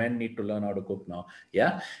even men need to learn how to cook now.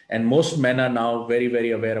 Yeah. And most men are now very, very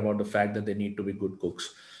aware about the fact that they need to be good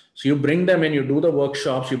cooks. So you bring them in, you do the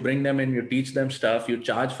workshops, you bring them in, you teach them stuff, you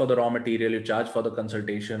charge for the raw material, you charge for the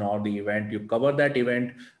consultation or the event, you cover that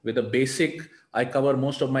event with a basic, I cover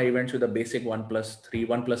most of my events with a basic 1+3,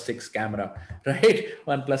 1+6 camera, right?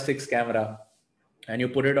 1+6 camera. And you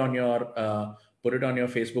put it on your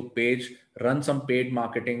Facebook page, run some paid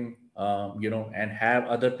marketing, and have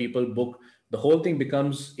other people book. The whole thing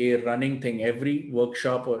becomes a running thing. Every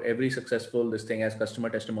workshop or every successful, this thing has customer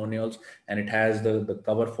testimonials and it has the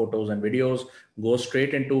cover photos and videos, go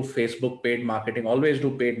straight into Facebook paid marketing. Always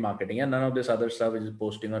do paid marketing, and none of this other stuff is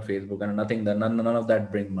posting on Facebook and none of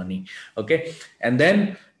that bring money. Okay. And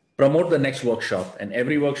then promote the next workshop, and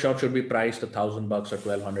every workshop should be priced $1,000 or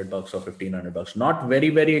 $1,200 or $1,500. Not very,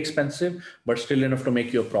 very expensive, but still enough to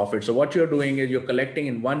make you a profit. So what you're doing is you're collecting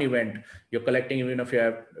in one event, you're collecting, even if you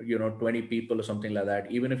have 20 people or something like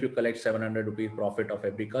that, even if you collect 700 rupees profit of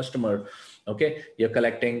every customer, okay, you're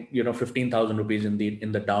collecting 15,000 rupees in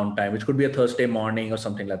the downtime, which could be a Thursday morning or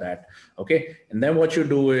something like that. Okay. And then what you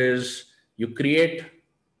do is you create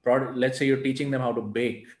product. Let's say you're teaching them how to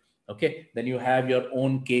bake. Okay, then you have your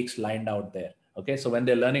own cakes lined out there. Okay, so when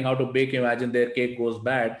they're learning how to bake, imagine their cake goes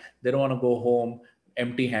bad, they don't want to go home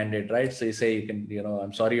empty-handed, right? So you say, you can,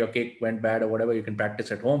 I'm sorry, your cake went bad or whatever, you can practice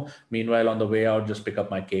at home. Meanwhile, on the way out, just pick up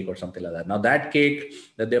my cake or something like that. Now that cake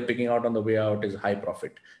that they're picking out on the way out is high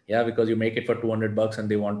profit. Yeah, because you make it for $200 and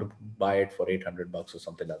they want to buy it for $800 or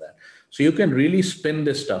something like that. So you can really spin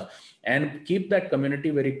this stuff and keep that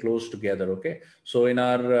community very close together. Okay, so in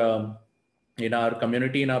our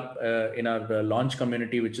community, in our launch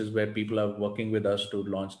community, which is where people are working with us to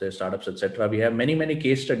launch their startups, etc., we have many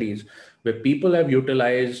case studies where people have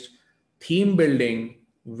utilized theme building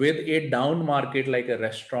with a down market like a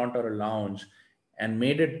restaurant or a lounge and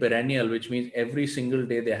made it perennial, which means every single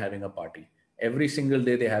day they're having a party. Every single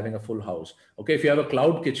day they're having a full house. Okay, if you have a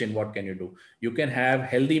cloud kitchen, what can you do? You can have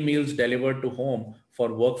healthy meals delivered to home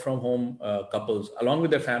for work from home couples along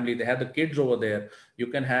with their family. They have the kids over there. You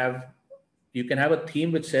can have a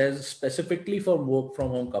theme which says specifically for work from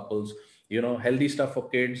home couples, healthy stuff for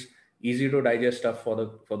kids, easy to digest stuff for the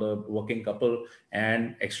working couple,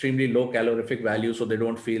 and extremely low calorific value so they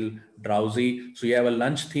don't feel drowsy. So you have a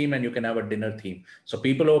lunch theme and you can have a dinner theme. So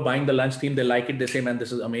people who are buying the lunch theme, they like it, they say, man,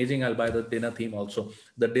 this is amazing, I'll buy the dinner theme also.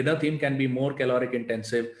 The dinner theme can be more caloric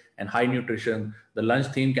intensive and high nutrition. The lunch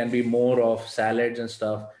theme can be more of salads and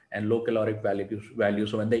stuff and low caloric value.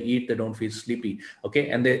 So when they eat, they don't feel sleepy. Okay.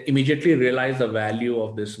 And they immediately realize the value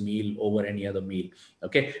of this meal over any other meal.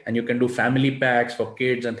 Okay. And you can do family packs for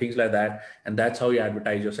kids and things like that. And that's how you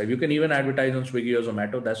advertise yourself. You can even advertise on Swiggy or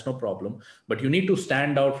Zomato. That's no problem. But you need to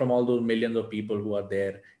stand out from all those millions of people who are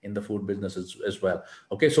there in the food business as well.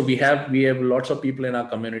 Okay. So we have lots of people in our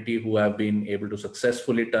community who have been able to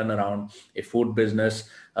successfully turn around a food business.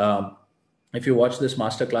 If you watch this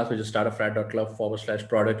masterclass, which is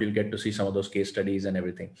StartupFrat.club/product, you'll get to see some of those case studies and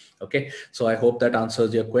everything. Okay. So I hope that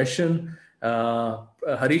answers your question.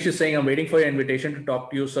 Harish is saying, I'm waiting for your invitation to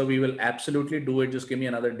talk to you, sir. We will absolutely do it. Just give me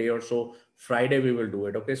another day or so. Friday, we will do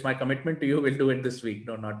it. Okay. It's my commitment to you. We'll do it this week.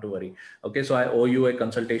 No, not to worry. Okay. So I owe you a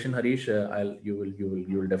consultation, Harish. You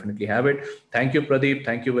will definitely have it. Thank you, Pradeep.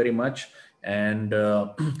 Thank you very much. And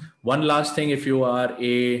one last thing, if you are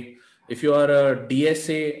a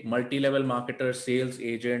DSA, multi-level marketer, sales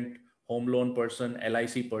agent, home loan person,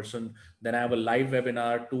 LIC person, then I have a live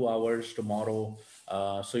webinar, 2 hours tomorrow.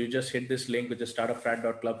 So you just hit this link, which is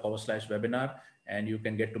startupfrat.club/webinar, and you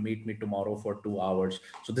can get to meet me tomorrow for 2 hours.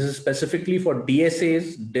 So this is specifically for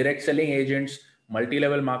DSAs, direct selling agents,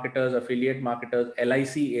 multi-level marketers, affiliate marketers,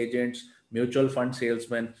 LIC agents, mutual fund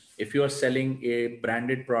salesmen. If you are selling a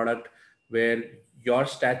branded product where your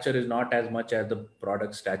stature is not as much as the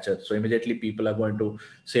product stature, so immediately people are going to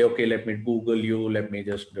say, okay, let me Google you, let me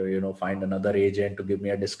just find another agent to give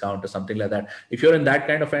me a discount or something like that. If you're in that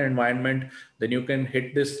kind of an environment, then you can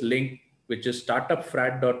hit this link, which is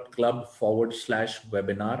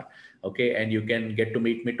startupfrat.club/webinar. Okay. And you can get to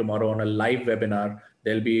meet me tomorrow on a live webinar.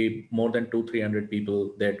 There'll be more than 200-300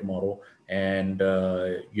 people there tomorrow. And,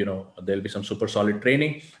 there'll be some super solid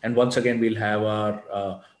training. And once again, we'll have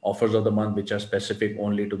our offers of the month, which are specific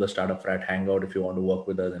only to the StartupFrat Hangout if you want to work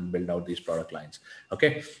with us and build out these product lines.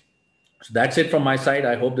 Okay. So that's it from my side.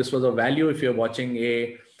 I hope this was of value. If you're watching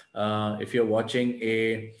a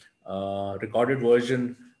recorded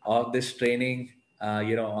version of this training,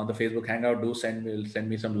 on the Facebook Hangout, do send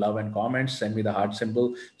me some love and comments. Send me the heart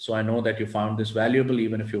symbol so I know that you found this valuable,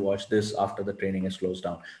 even if you watch this after the training is closed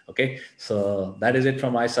down. Okay, so that is it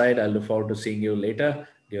from my side. I look forward to seeing you later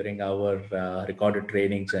during our recorded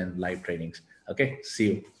trainings and live trainings. Okay, see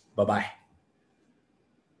you. Bye bye.